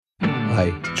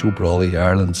Hi, Joe Brawley,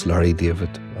 Ireland's Larry David.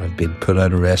 I've been put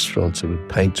out of restaurants and with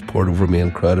pints poured over me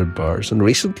in crowded bars, and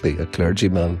recently a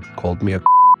clergyman called me a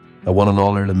I won an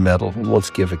All-Ireland medal and once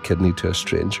gave a kidney to a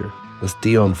stranger. With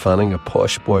Dion Fanning, a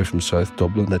posh boy from South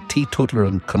Dublin, a teetotaler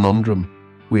and conundrum,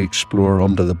 we explore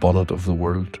under the bonnet of the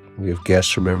world. We have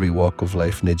guests from every walk of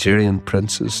life: Nigerian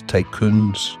princes,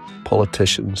 tycoons,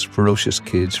 politicians, ferocious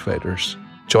cage fighters.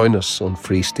 Join us on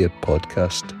Free State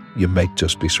Podcast. You might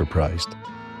just be surprised.